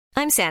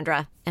I'm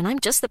Sandra, and I'm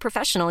just the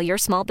professional your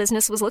small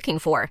business was looking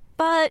for.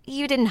 But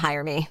you didn't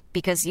hire me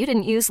because you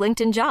didn't use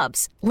LinkedIn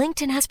Jobs.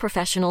 LinkedIn has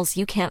professionals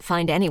you can't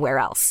find anywhere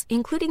else,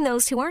 including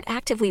those who aren't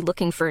actively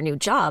looking for a new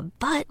job,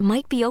 but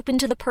might be open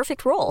to the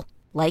perfect role,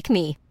 like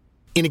me.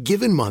 In a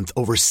given month,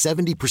 over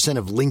 70%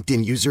 of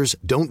LinkedIn users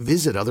don't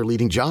visit other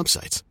leading job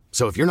sites.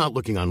 So if you're not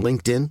looking on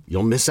LinkedIn,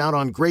 you'll miss out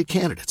on great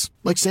candidates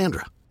like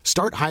Sandra.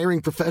 Start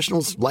hiring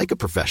professionals like a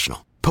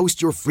professional.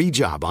 Post your free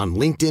job on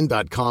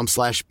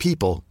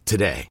linkedin.com/people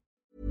today.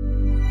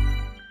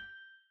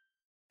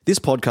 This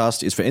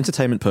podcast is for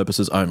entertainment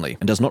purposes only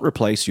and does not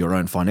replace your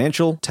own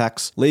financial,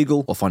 tax,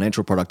 legal, or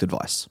financial product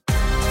advice.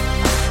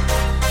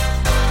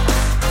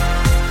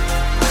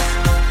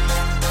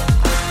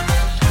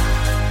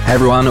 Hey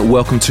everyone,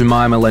 welcome to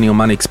My Millennial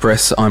Money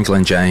Express. I'm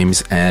Glenn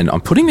James and I'm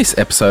putting this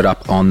episode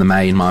up on the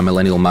main My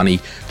Millennial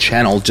Money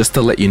channel just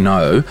to let you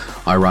know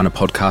I run a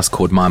podcast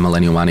called My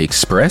Millennial Money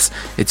Express.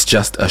 It's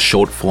just a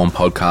short form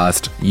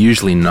podcast,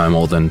 usually no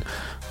more than,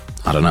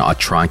 I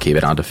try and keep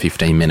it under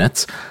 15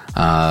 minutes.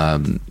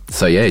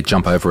 So yeah,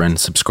 jump over and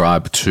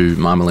subscribe to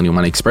My Millennial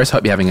Money Express.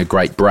 Hope you're having a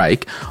great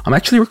break. I'm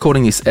actually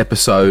recording this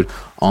episode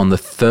on the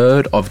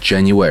 3rd of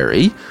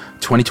January,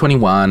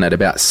 2021 at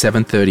about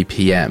 7:30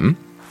 p.m.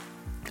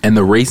 And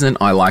the reason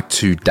I like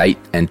to date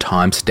and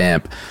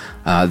timestamp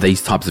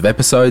these types of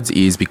episodes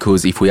is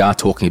because if we are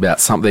talking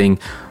about something,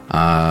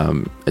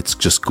 it's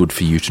just good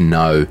for you to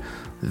know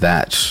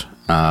that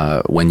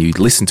when you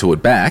listen to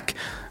it back,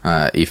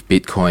 if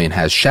Bitcoin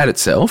has shat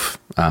itself,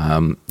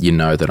 you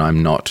know that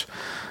I'm not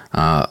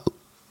out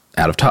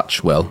of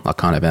touch. Well, I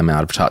kind of am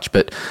out of touch,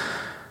 but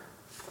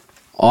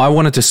I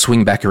wanted to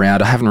swing back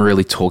around. I haven't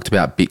really talked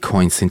about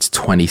Bitcoin since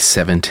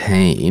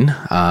 2017.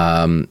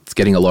 It's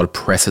getting a lot of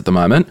press at the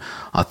moment.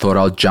 I thought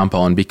I'd jump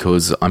on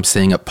because I'm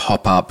seeing it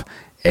pop up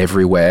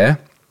everywhere.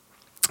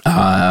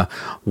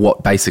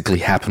 What basically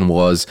happened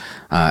was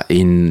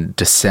in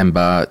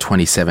December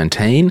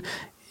 2017,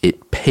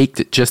 it peaked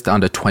at just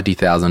under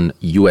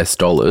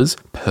 $20,000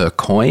 per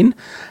coin,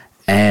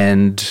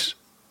 and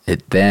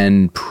it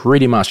then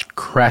pretty much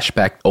crashed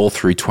back all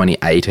through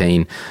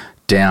 2018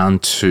 down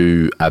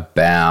to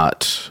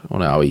about,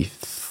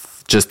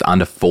 just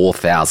under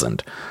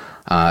 $4,000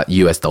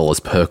 US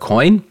per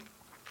coin.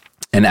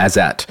 And as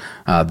at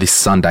this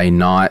Sunday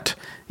night,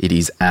 it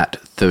is at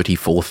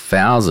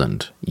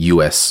 34,000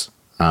 US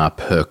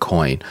per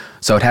coin.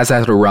 So it has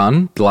had a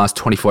run. The last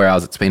 24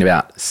 hours, it's been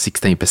about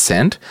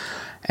 16%.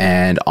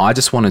 And I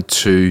just wanted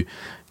to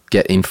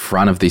get in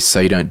front of this so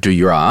you don't do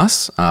your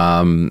ass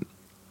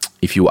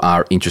if you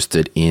are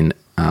interested in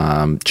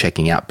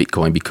checking out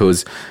Bitcoin,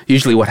 because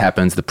usually what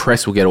happens, the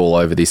press will get all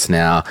over this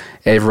now,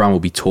 everyone will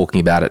be talking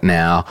about it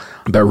now,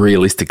 but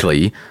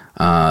realistically,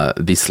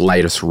 this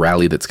latest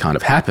rally that's kind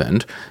of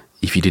happened,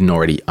 if you didn't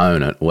already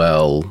own it,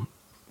 well,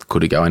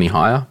 could it go any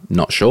higher?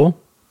 Not sure.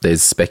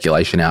 There's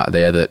speculation out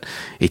there that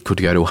it could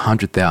go to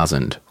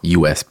 100,000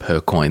 US per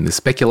coin. The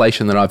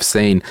speculation that I've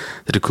seen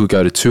that it could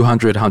go to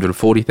 200,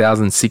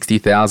 140,000,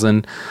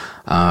 60,000.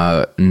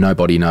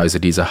 Nobody knows.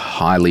 It is a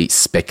highly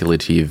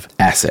speculative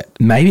asset.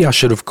 Maybe I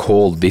should have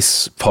called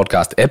this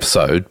podcast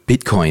episode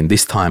Bitcoin.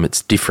 This time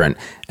it's different.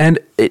 And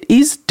it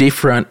is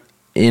different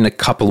in a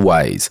couple of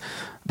ways.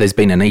 There's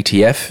been an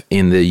ETF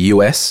in the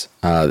US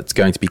that's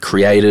going to be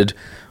created,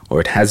 or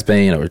it has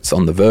been, or it's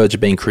on the verge of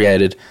being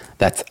created.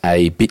 That's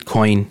a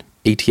Bitcoin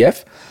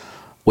ETF.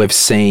 We've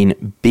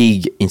seen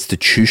big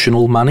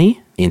institutional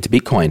money into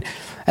Bitcoin.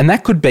 And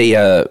that could be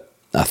a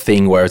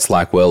thing where it's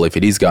like, well, if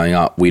it is going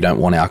up, we don't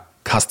want our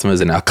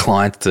customers and our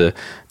clients to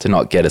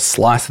not get a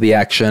slice of the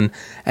action.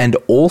 And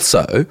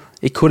also,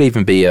 it could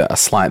even be a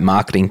slight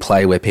marketing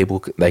play where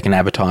they can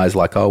advertise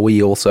like, oh,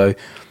 we also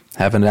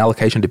have an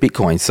allocation to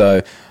Bitcoin.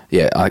 So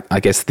yeah,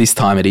 I guess this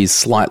time it is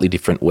slightly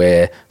different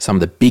where some of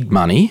the big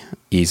money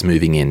is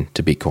moving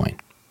into Bitcoin.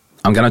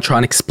 I'm going to try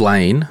and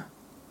explain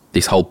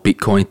this whole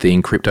Bitcoin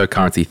thing,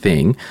 cryptocurrency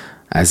thing,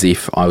 as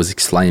if I was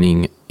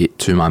explaining it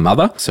to my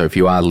mother. So if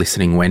you are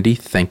listening, Wendy,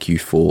 thank you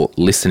for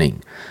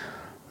listening.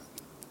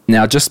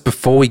 Now, just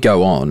before we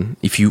go on,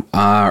 if you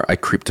are a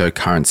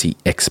cryptocurrency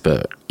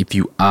expert, if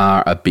you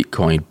are a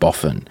Bitcoin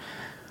boffin,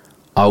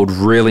 I would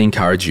really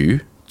encourage you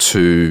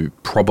to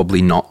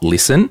probably not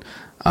listen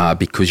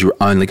because you're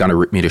only going to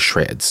rip me to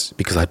shreds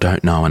because I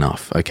don't know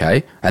enough,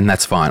 okay? And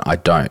that's fine, I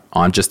don't.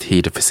 I'm just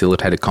here to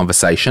facilitate a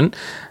conversation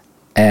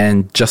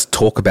and just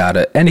talk about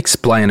it and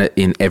explain it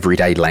in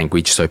everyday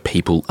language so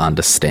people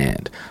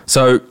understand.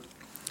 So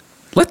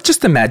let's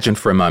just imagine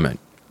for a moment,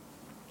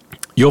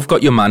 you've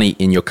got your money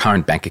in your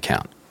current bank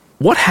account.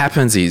 What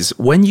happens is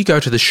when you go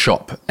to the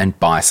shop and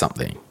buy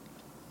something,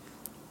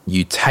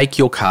 you take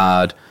your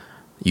card,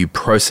 you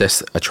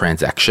process a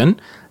transaction,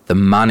 the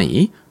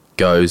money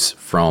goes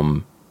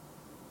from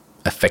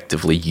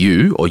effectively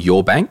you or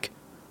your bank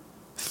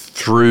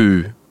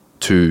through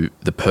to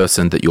the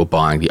person that you're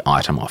buying the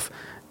item off.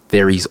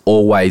 There is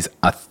always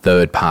a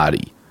third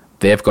party.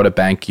 They've got a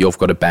bank, you've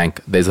got a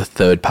bank, there's a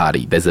third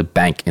party, there's a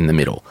bank in the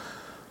middle.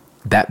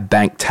 That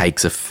bank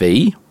takes a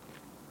fee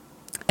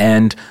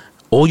and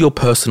all your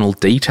personal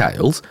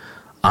details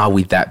are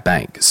with that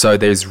bank. So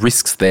there's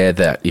risks there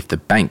that if the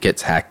bank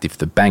gets hacked, if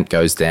the bank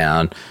goes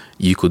down,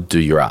 you could do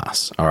your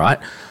ass, all right?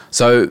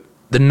 So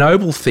the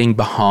noble thing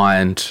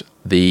behind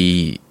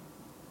the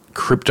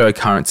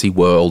cryptocurrency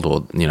world,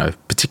 or, you know,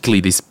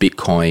 particularly this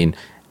Bitcoin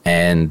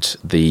and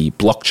the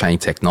blockchain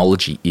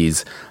technology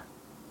is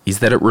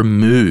that it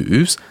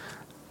removes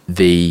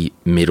the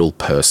middle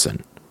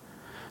person.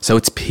 So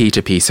it's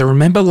peer-to-peer. So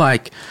remember,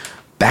 like,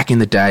 back in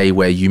the day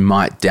where you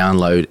might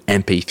download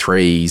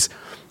MP3s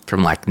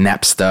from like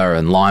Napster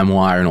and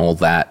LimeWire and all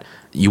that,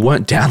 you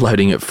weren't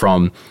downloading it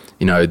from,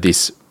 you know,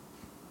 this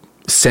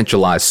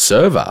centralized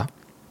server.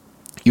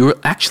 You were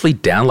actually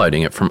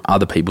downloading it from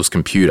other people's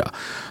computer.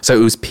 So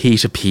it was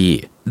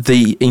peer-to-peer.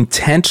 The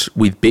intent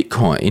with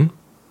Bitcoin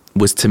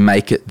was to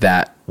make it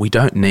that we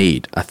don't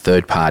need a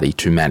third party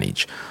to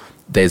manage.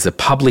 There's a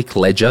public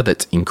ledger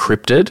that's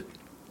encrypted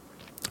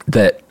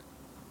that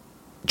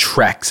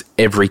tracks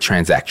every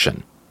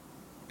transaction.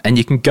 And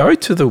you can go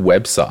to the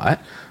website.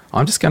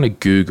 I'm just going to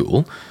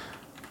Google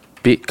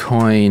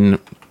Bitcoin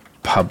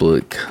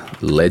public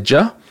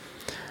ledger.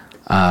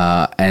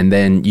 And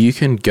then you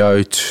can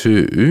go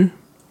to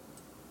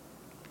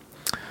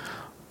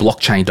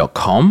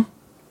blockchain.com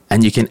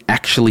and you can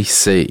actually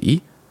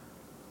see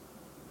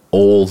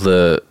all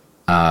the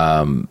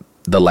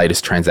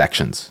latest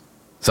transactions.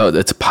 So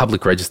it's a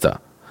public register.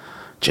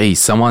 Geez,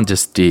 someone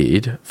just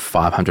did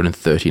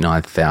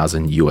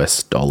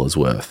 $539,000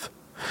 worth.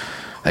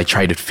 They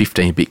traded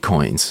 15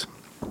 Bitcoins.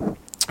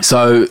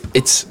 So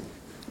it's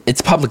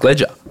public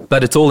ledger,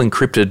 but it's all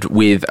encrypted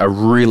with a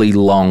really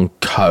long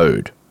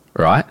code,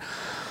 right?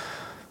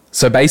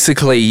 So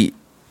basically,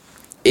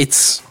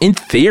 it's, in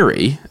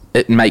theory,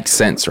 it makes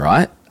sense,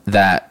 right?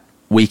 That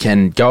we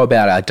can go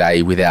about our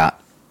day without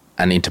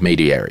an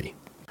intermediary.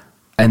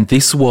 And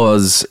this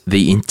was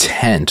the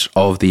intent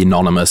of the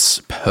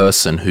anonymous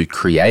person who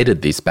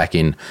created this back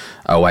in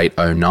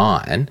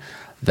 08-09,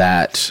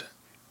 that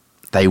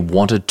they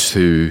wanted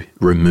to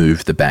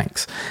remove the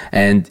banks.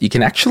 And you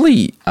can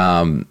actually,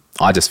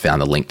 I just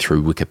found the link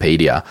through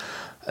Wikipedia.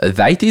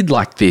 They did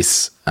like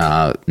this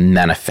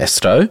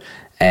manifesto,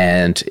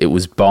 and it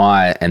was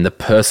by, and the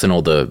person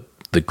or the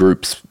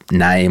group's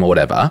name or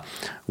whatever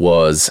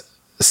was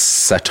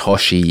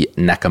Satoshi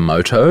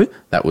Nakamoto.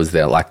 That was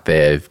their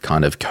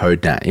kind of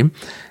code name.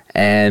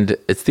 And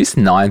it's this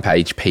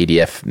 9-page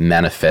PDF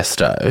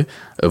manifesto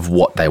of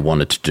what they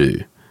wanted to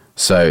do.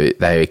 So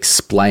they're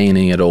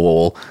explaining it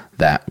all,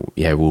 that,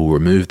 yeah, we'll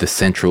remove the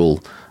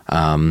central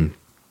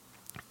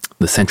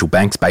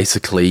banks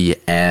basically,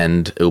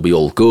 and it'll be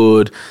all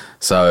good.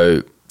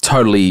 So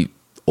totally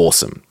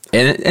awesome.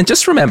 And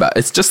just remember,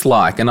 it's just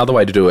like another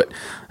way to do it,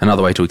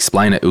 another way to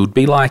explain it. It would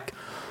be like,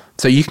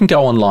 so you can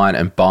go online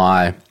and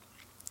buy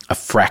a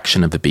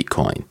fraction of the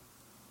Bitcoin.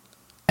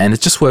 And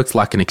it just works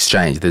like an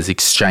exchange. There's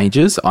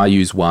exchanges. I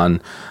use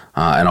one,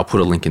 and I'll put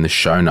a link in the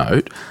show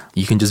note.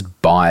 You can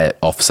just buy it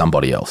off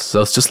somebody else.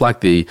 So it's just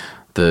like the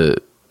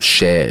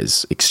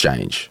shares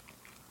exchange.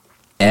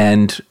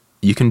 And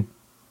you can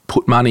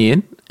put money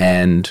in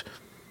and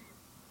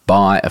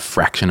buy a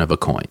fraction of a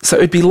coin. So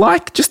it'd be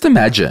like, just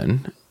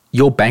imagine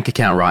your bank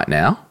account right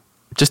now.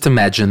 Just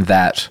imagine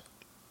that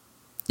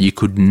you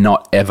could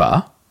not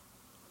ever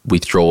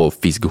withdraw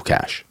physical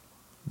cash.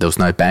 There was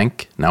no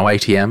bank, no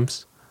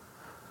ATMs,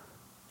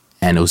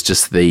 and it was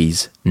just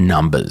these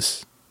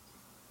numbers.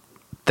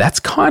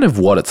 That's kind of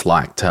what it's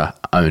like to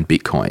own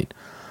Bitcoin.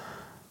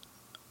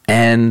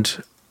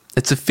 And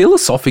it's a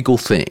philosophical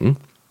thing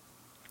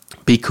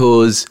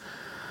because,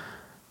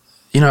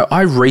 you know,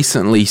 I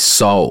recently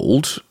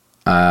sold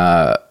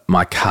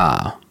my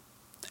car,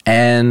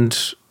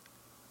 and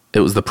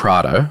it was the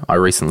Prado. I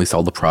recently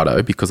sold the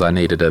Prado because I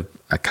needed a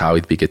car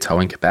with bigger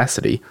towing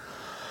capacity.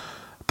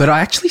 But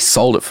I actually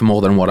sold it for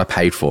more than what I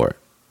paid for it.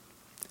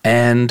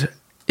 And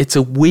it's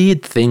a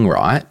weird thing,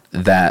 right?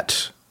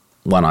 That,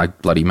 one, I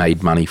bloody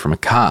made money from a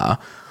car,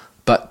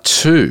 but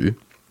two,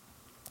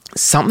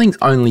 something's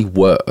only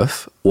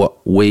worth what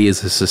we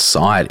as a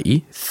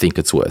society think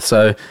it's worth.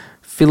 So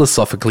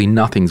philosophically,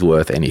 nothing's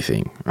worth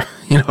anything.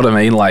 You know what I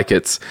mean? Like,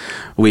 it's,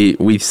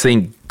 we've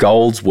seen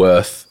gold's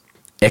worth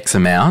X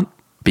amount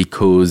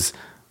because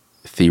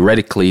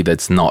theoretically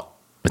it's not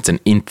an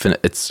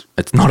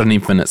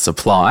infinite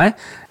supply.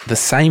 The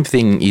same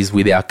thing is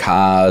with our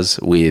cars,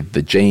 with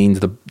the jeans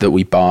that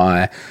we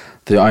buy.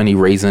 The only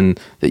reason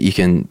that you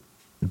can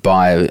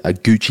buy a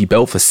Gucci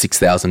belt for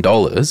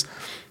 $6,000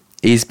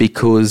 is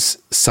because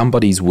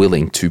somebody's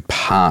willing to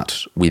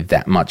part with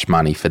that much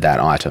money for that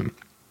item.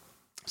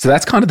 So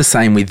that's kind of the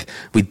same with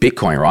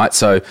Bitcoin, right?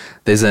 So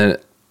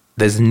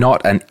there's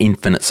not an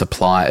infinite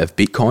supply of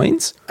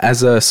Bitcoins.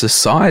 As a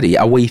society,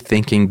 are we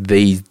thinking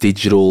these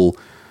digital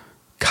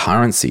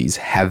currencies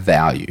have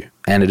value?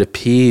 And it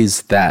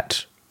appears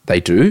that they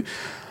do.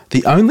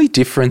 The only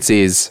difference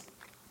is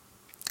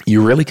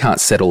you really can't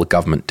settle a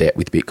government debt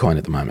with Bitcoin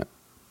at the moment.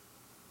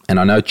 And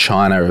I know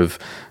China have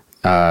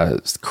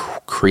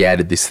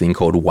created this thing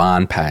called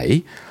Yuan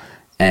Pay.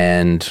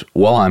 And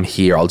while I'm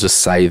here, I'll just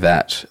say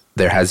that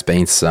there has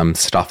been some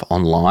stuff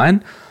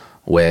online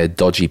where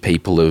dodgy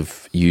people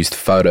have used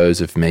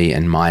photos of me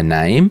and my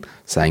name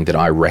saying that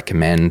I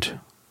recommend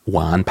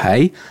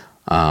WANpay.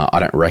 I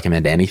don't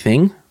recommend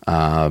anything.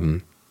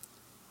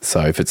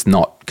 So if it's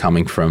not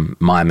coming from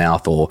my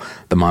mouth or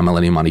the My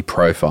Millennial Money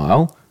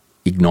profile,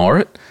 ignore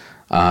it.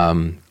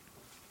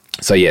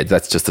 So yeah,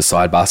 that's just a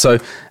sidebar. So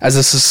as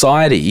a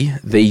society,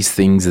 these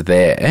things are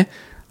there,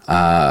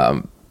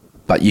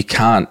 but you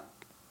can't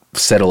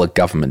settle a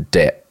government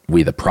debt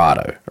with a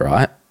Prado,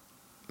 right?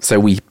 So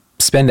we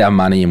spend our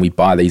money and we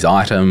buy these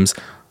items.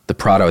 The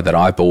Prado that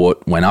I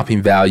bought went up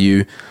in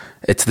value.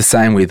 It's the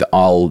same with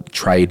I'll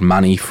trade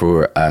money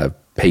for a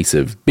piece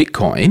of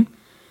Bitcoin,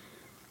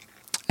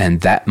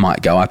 and that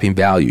might go up in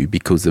value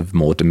because of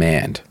more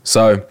demand.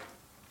 So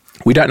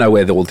we don't know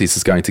where all this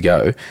is going to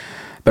go.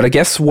 But I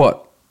guess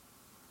what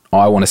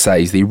I want to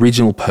say is the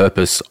original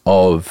purpose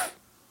of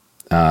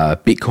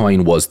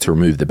Bitcoin was to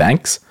remove the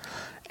banks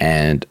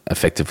and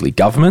effectively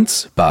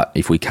governments. But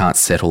if we can't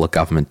settle a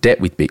government debt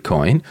with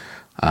Bitcoin,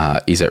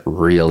 is it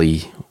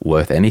really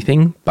worth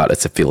anything? But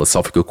it's a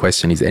philosophical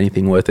question. Is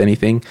anything worth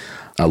anything?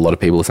 A lot of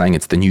people are saying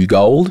it's the new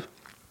gold,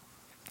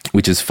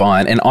 which is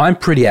fine. And I'm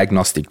pretty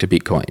agnostic to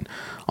Bitcoin.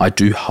 I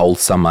do hold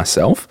some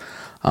myself.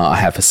 I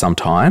have for some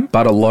time.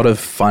 But a lot of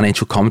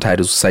financial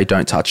commentators will say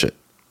don't touch it.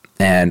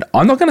 And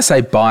I'm not going to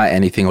say buy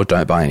anything or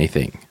don't buy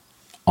anything.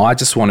 I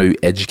just want to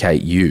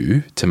educate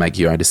you to make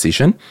your own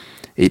decision.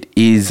 It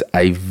is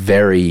a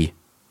very,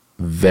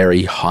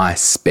 very high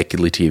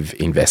speculative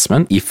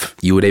investment, if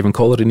you would even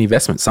call it an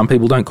investment. Some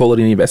people don't call it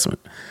an investment.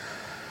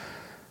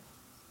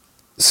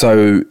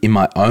 So in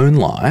my own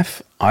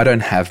life, I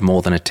don't have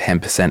more than a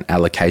 10%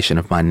 allocation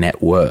of my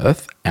net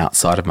worth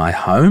outside of my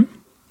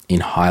home in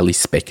highly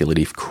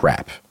speculative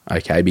crap,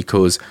 okay?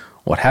 Because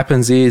what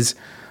happens is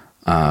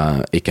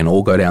it can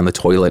all go down the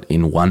toilet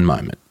in one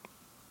moment.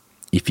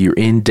 If you're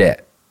in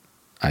debt,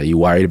 are you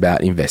worried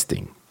about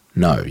investing?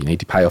 No, you need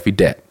to pay off your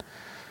debt.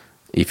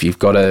 If you've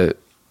got a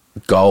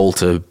goal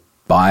to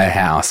buy a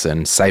house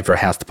and save for a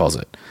house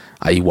deposit,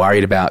 are you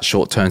worried about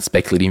short-term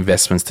speculative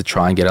investments to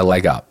try and get a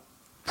leg up?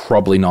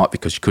 Probably not,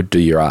 because you could do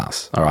your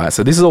ass. All right.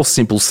 So this is all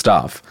simple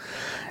stuff.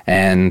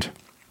 And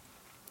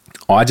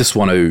I just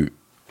want to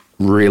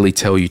really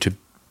tell you to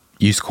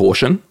use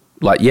caution.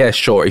 Like, yeah,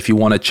 sure, if you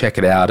want to check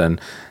it out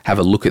and have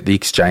a look at the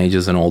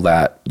exchanges and all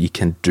that, you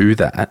can do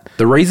that.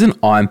 The reason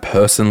I'm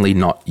personally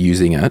not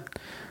using it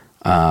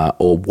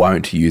or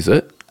won't use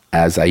it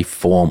as a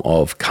form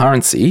of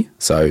currency,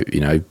 so,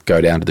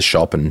 go down to the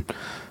shop and,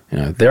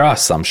 there are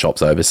some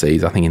shops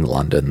overseas. I think in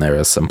London there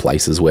are some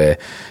places where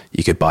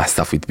you could buy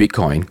stuff with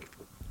Bitcoin.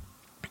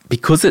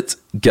 Because it's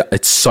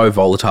so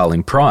volatile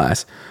in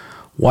price,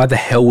 why the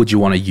hell would you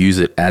want to use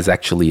it as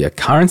actually a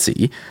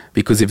currency?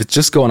 Because if it's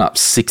just gone up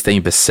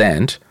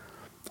 16%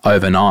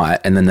 overnight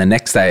and then the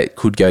next day it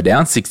could go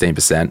down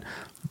 16%,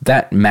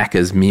 that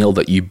Macca's meal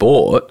that you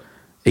bought,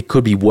 it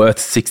could be worth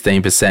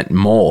 16%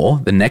 more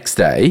the next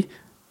day.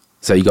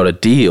 So you got a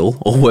deal,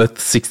 or worth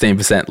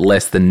 16%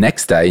 less the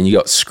next day, and you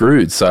got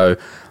screwed. So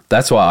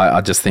that's why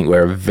I just think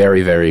we're a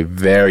very, very,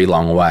 very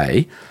long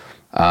way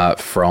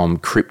from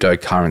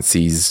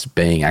cryptocurrencies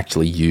being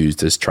actually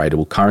used as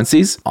tradable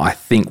currencies. I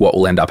think what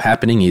will end up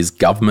happening is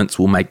governments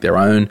will make their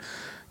own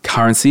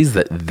currencies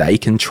that they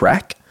can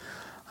track.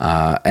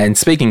 And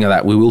speaking of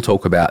that, we will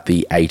talk about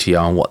the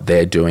ATO and what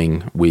they're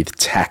doing with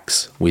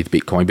tax with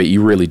Bitcoin, but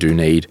you really do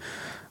need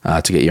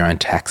to get your own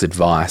tax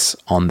advice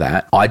on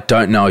that. I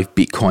don't know if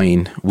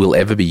Bitcoin will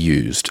ever be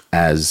used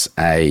as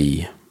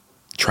a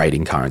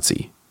trading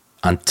currency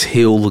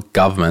until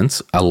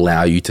governments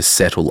allow you to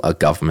settle a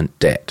government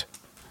debt.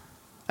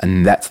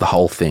 And that's the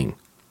whole thing.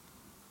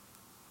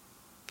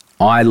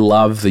 I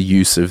love the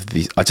use of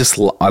this.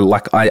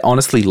 I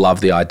honestly love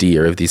the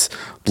idea of this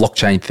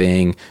blockchain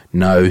thing,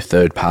 no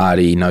third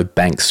party, no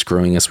banks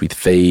screwing us with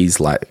fees.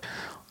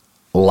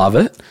 Love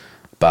it.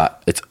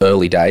 But it's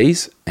early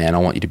days and I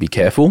want you to be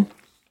careful.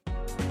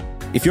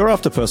 If you're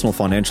after personal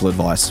financial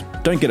advice,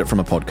 don't get it from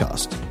a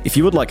podcast. If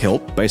you would like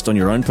help based on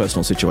your own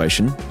personal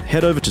situation,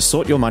 head over to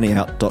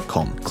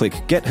sortyourmoneyout.com.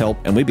 Click Get Help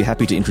and we'd be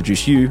happy to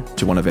introduce you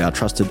to one of our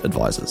trusted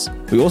advisors.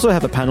 We also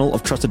have a panel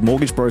of trusted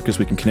mortgage brokers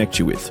we can connect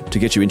you with to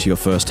get you into your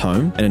first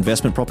home, an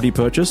investment property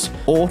purchase,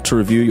 or to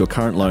review your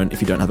current loan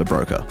if you don't have a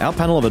broker. Our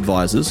panel of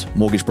advisors,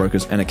 mortgage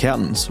brokers and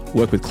accountants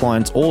work with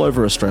clients all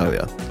over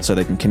Australia so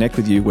they can connect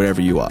with you wherever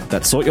you are.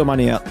 That's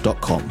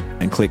sortyourmoneyout.com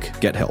and click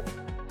Get Help.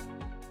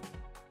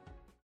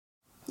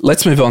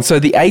 Let's move on. So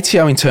the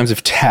ATO, in terms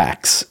of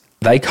tax,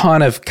 they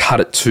kind of cut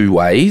it two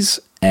ways,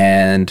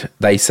 and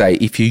they say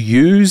if you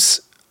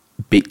use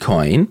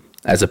Bitcoin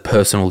as a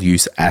personal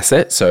use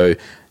asset, so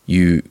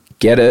you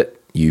get it,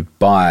 you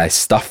buy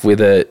stuff with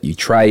it, you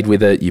trade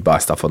with it, you buy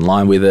stuff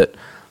online with it,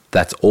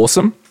 that's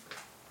awesome.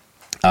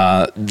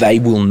 They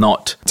will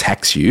not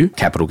tax you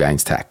capital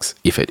gains tax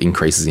if it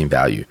increases in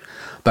value.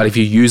 But if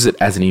you use it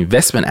as an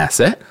investment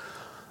asset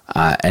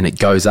and it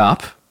goes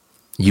up,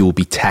 you will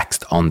be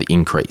taxed on the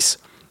increase.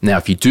 Now,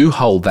 if you do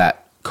hold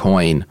that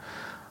coin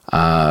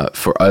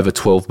for over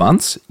 12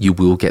 months, you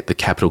will get the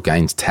capital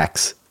gains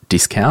tax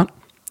discount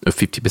of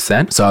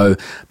 50%. So,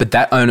 but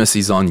that onus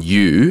is on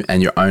you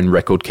and your own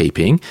record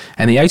keeping.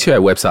 And the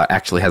ATO website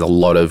actually has a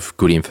lot of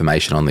good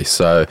information on this.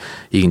 So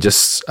you can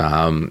just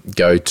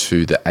go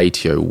to the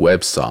ATO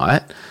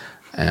website.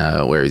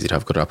 Where is it?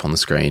 I've got it up on the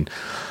screen.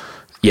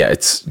 Yeah,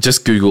 it's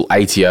just Google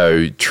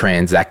ATO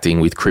transacting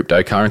with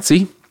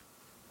cryptocurrency,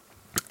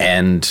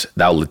 and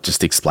they'll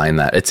just explain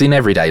that. It's in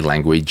everyday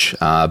language,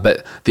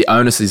 but the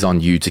onus is on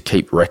you to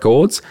keep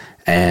records.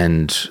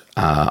 And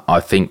I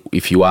think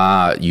if you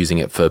are using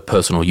it for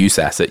personal use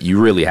asset, you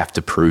really have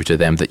to prove to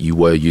them that you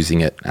were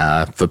using it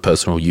for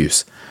personal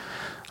use.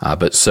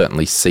 But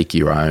certainly seek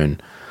your own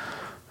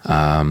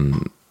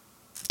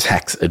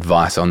tax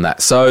advice on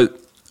that. So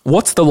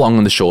what's the long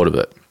and the short of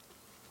it?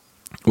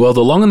 Well,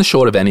 the long and the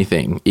short of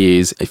anything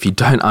is if you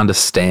don't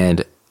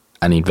understand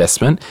an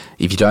investment,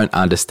 if you don't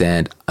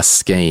understand a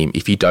scheme,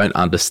 if you don't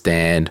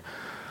understand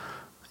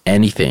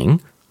anything,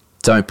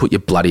 don't put your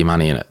bloody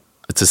money in it.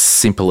 It's as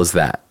simple as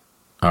that,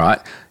 all right?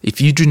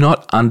 If you do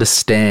not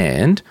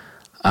understand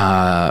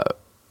how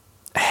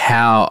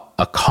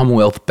a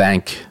Commonwealth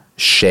Bank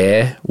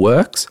share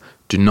works,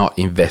 do not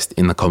invest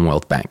in the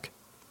Commonwealth Bank.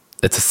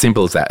 It's as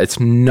simple as that. It's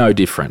no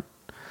different.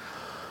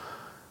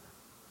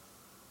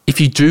 If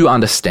you do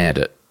understand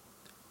it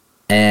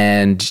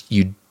and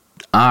you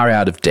are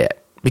out of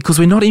debt, because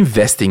we're not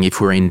investing if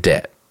we're in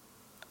debt.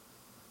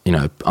 You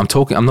know, I'm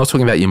not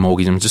talking about your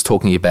mortgage. I'm just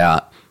talking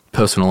about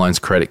personal loans,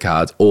 credit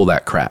cards, all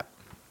that crap.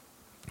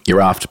 Your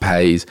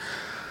afterpays.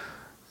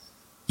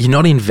 You're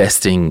not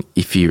investing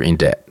if you're in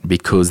debt,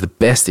 because the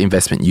best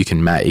investment you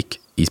can make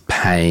is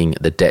paying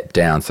the debt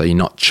down so you're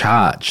not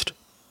charged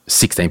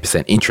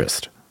 16%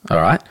 interest, all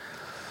right?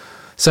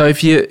 So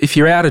if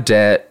you're out of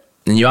debt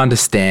and you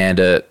understand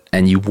it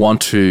and you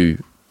want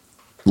to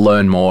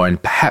learn more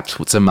and perhaps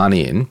put some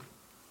money in,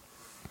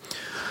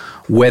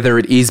 whether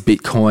it is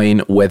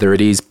Bitcoin, whether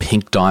it is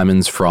pink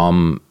diamonds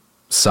from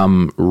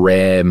some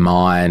rare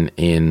mine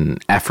in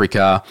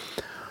Africa,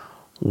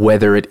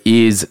 whether it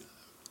is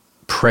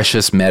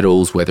precious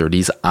metals, whether it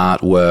is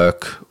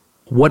artwork,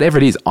 whatever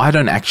it is, I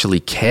don't actually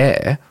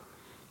care.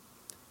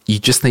 You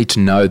just need to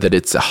know that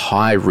it's a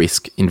high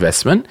risk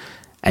investment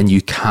and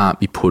you can't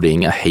be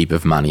putting a heap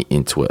of money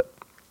into it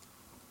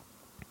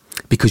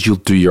because you'll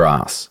do your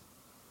ass.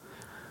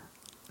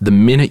 The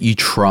minute you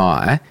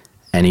try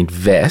and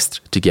invest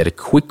to get a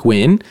quick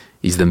win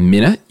is the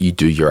minute you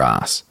do your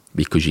ass,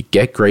 because you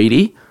get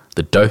greedy,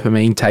 the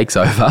dopamine takes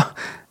over,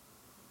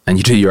 and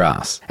you do your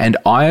ass. And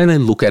I only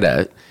look at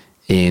it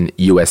in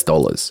US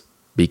dollars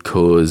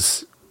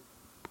because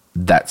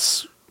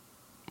that's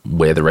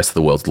where the rest of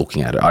the world's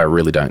looking at it. I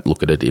really don't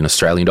look at it in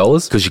Australian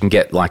dollars because you can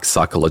get like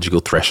psychological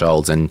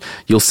thresholds, and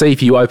you'll see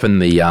if you open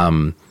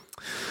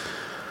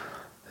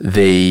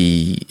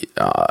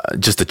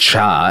just a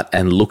chart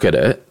and look at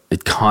it,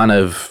 it kind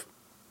of,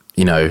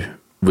 you know,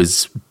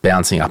 was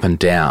bouncing up and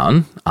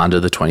down under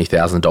the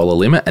 $20,000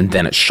 limit, and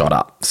then it shot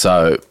up.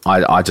 So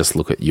I just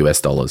look at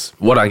US dollars.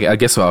 What I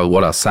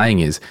was saying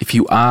is, if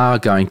you are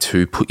going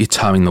to put your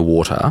toe in the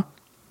water,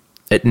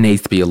 it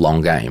needs to be a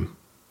long game.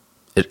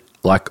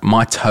 Like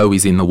my toe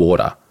is in the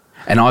water,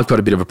 and I've got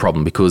a bit of a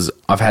problem because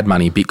I've had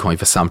money in Bitcoin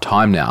for some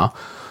time now.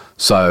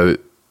 So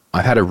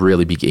I've had a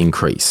really big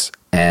increase,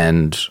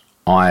 and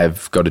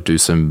I've got to do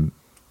some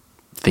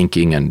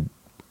thinking and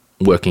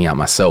working out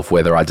myself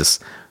whether I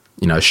just,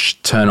 you know,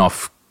 turn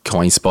off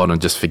CoinSpot and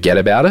just forget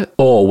about it,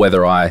 or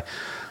whether I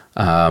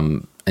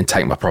and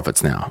take my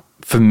profits now.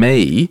 For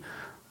me,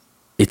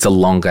 it's a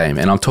long game,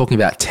 and I'm talking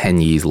about 10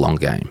 years long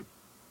game.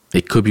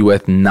 It could be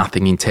worth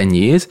nothing in 10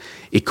 years.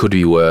 It could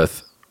be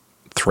worth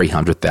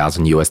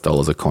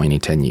 $300,000 a coin in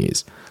 10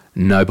 years.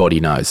 Nobody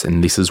knows.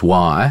 And this is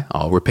why,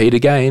 I'll repeat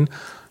again,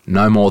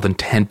 no more than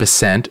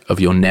 10%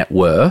 of your net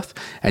worth.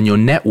 And your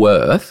net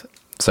worth,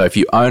 so if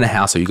you own a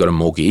house or you've got a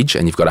mortgage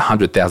and you've got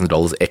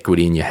 $100,000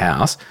 equity in your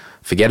house,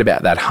 forget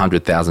about that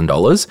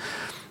 $100,000.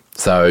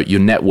 So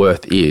your net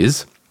worth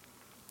is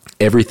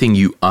everything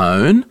you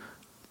own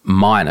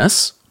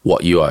minus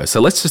what you owe. So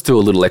let's just do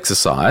a little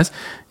exercise.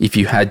 If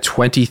you had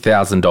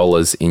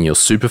 $20,000 in your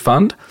super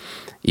fund,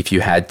 if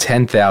you had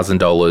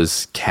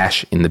 $10,000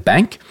 cash in the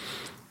bank,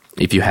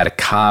 if you had a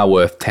car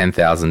worth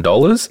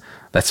 $10,000,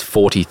 that's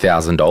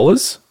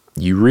 $40,000.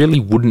 You really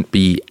wouldn't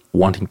be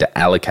wanting to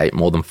allocate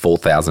more than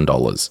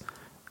 $4,000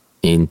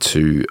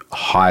 into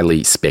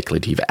highly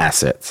speculative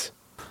assets.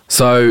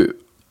 So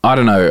I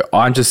don't know.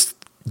 I'm just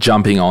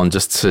jumping on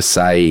just to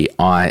say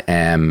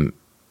I'm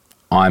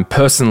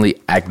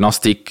personally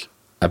agnostic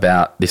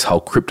about this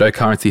whole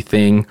cryptocurrency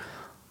thing.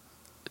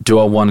 Do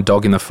I want a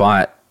dog in the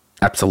fight?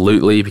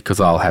 Absolutely, because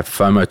I'll have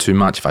FOMO too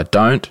much if I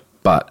don't,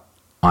 but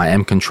I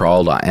am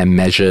controlled, I am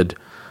measured.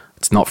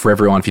 It's not for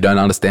everyone. If you don't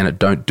understand it,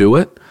 don't do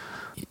it.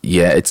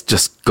 Yeah, it's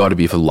just got to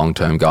be for the long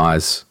term,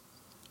 guys.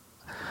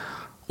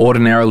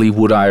 Ordinarily,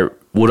 would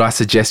I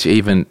suggest you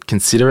even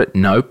consider it?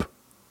 Nope.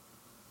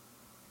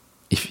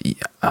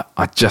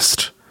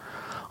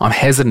 I'm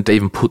hesitant to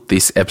even put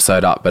this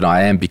episode up, but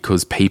I am,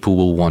 because people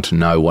will want to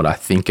know what I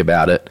think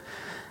about it,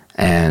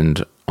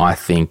 and I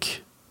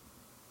think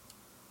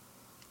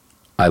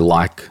I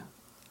like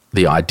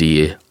the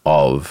idea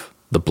of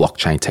the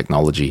blockchain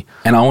technology.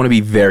 And I want to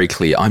be very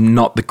clear, I'm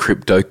not the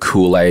crypto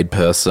Kool-Aid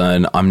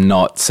person. I'm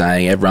not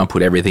saying everyone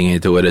put everything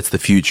into it, it's the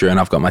future and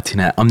I've got my tin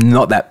hat. I'm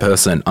not that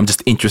person. I'm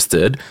just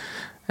interested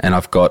and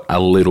I've got a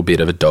little bit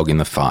of a dog in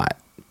the fight,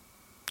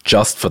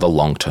 just for the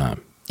long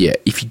term. Yeah,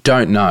 if you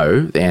don't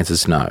know, the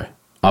answer's no.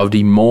 I would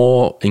be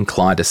more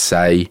inclined to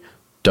say,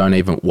 don't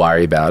even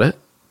worry about it.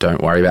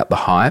 Don't worry about the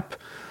hype.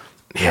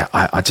 Yeah,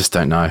 I just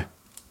don't know.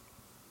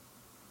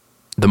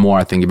 The more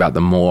I think about it,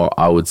 the more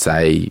I would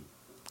say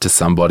to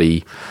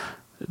somebody,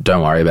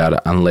 don't worry about it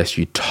unless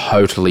you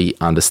totally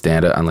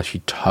understand it, unless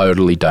you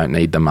totally don't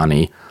need the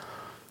money.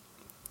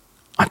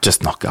 I'm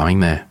just not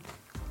going there.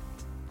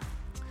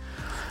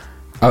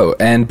 Oh,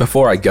 and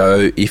before I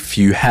go, if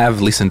you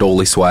have listened all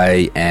this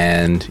way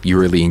and you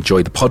really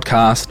enjoyed the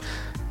podcast,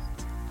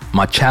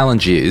 my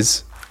challenge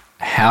is,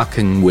 how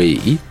can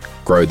we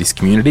grow this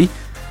community?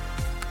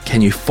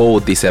 Can you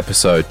forward this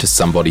episode to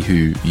somebody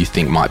who you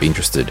think might be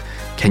interested?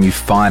 Can you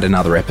find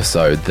another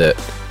episode that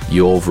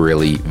you've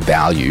really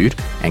valued,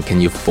 and can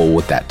you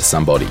forward that to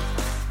somebody?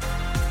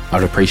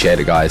 I'd appreciate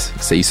it, guys.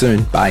 See you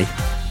soon. Bye.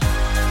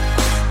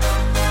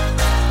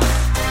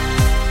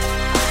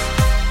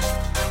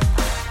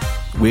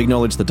 We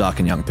acknowledge the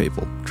Darkin Young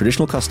people,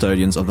 traditional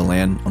custodians of the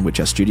land on which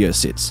our studio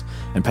sits,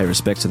 and pay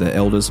respect to their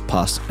elders,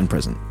 past and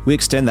present. We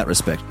extend that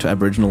respect to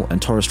Aboriginal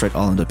and Torres Strait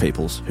Islander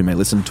peoples who may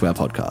listen to our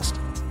podcast.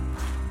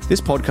 This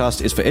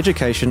podcast is for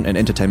education and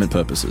entertainment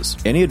purposes.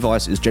 Any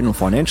advice is general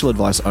financial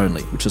advice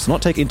only, which does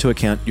not take into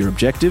account your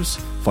objectives,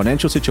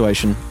 financial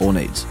situation, or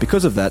needs.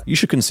 Because of that, you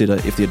should consider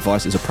if the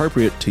advice is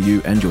appropriate to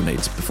you and your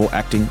needs before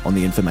acting on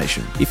the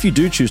information. If you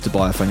do choose to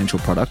buy a financial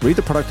product, read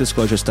the product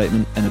disclosure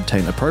statement and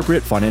obtain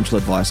appropriate financial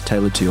advice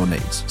tailored to your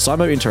needs.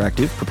 Simo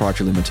Interactive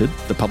Proprietary Limited,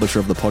 the publisher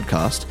of the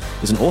podcast,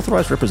 is an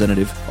authorised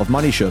representative of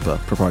Money Sherpa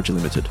Proprietary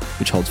Limited,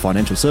 which holds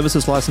financial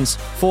services license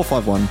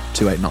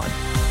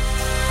 451289.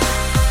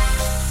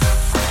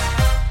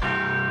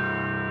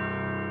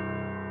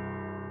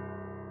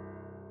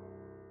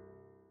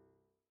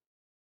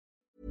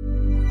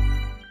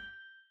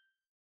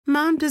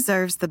 Mom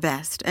deserves the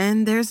best,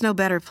 and there's no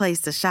better place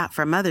to shop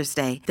for Mother's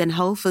Day than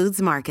Whole Foods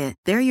Market.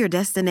 They're your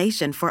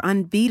destination for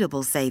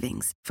unbeatable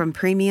savings, from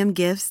premium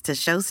gifts to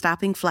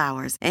show-stopping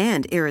flowers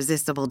and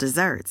irresistible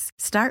desserts.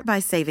 Start by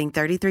saving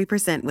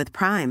 33% with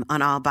Prime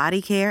on all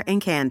body care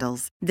and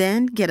candles.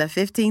 Then get a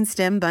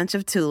 15-stem bunch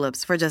of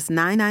tulips for just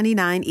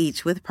 $9.99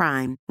 each with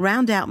Prime.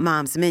 Round out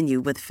Mom's menu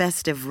with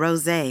festive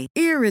rosé,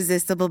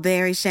 irresistible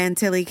berry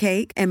chantilly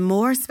cake, and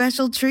more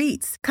special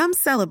treats. Come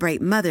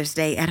celebrate Mother's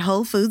Day at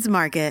Whole Foods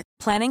Market.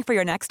 Planning for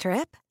your next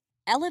trip?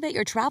 Elevate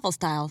your travel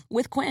style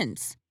with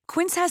Quince.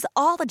 Quince has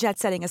all the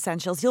jet-setting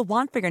essentials you'll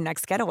want for your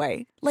next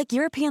getaway, like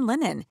European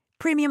linen,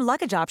 premium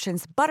luggage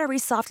options, buttery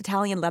soft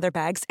Italian leather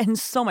bags, and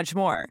so much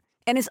more.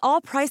 And is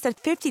all priced at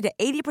 50 to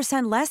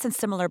 80% less than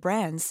similar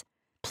brands.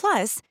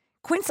 Plus,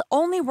 Quince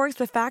only works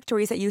with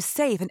factories that use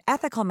safe and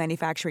ethical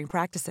manufacturing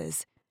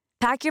practices.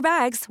 Pack your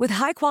bags with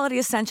high-quality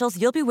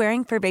essentials you'll be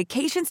wearing for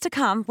vacations to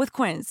come with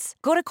Quince.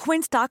 Go to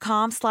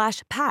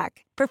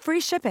quince.com/pack for free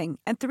shipping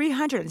and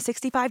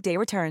 365-day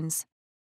returns.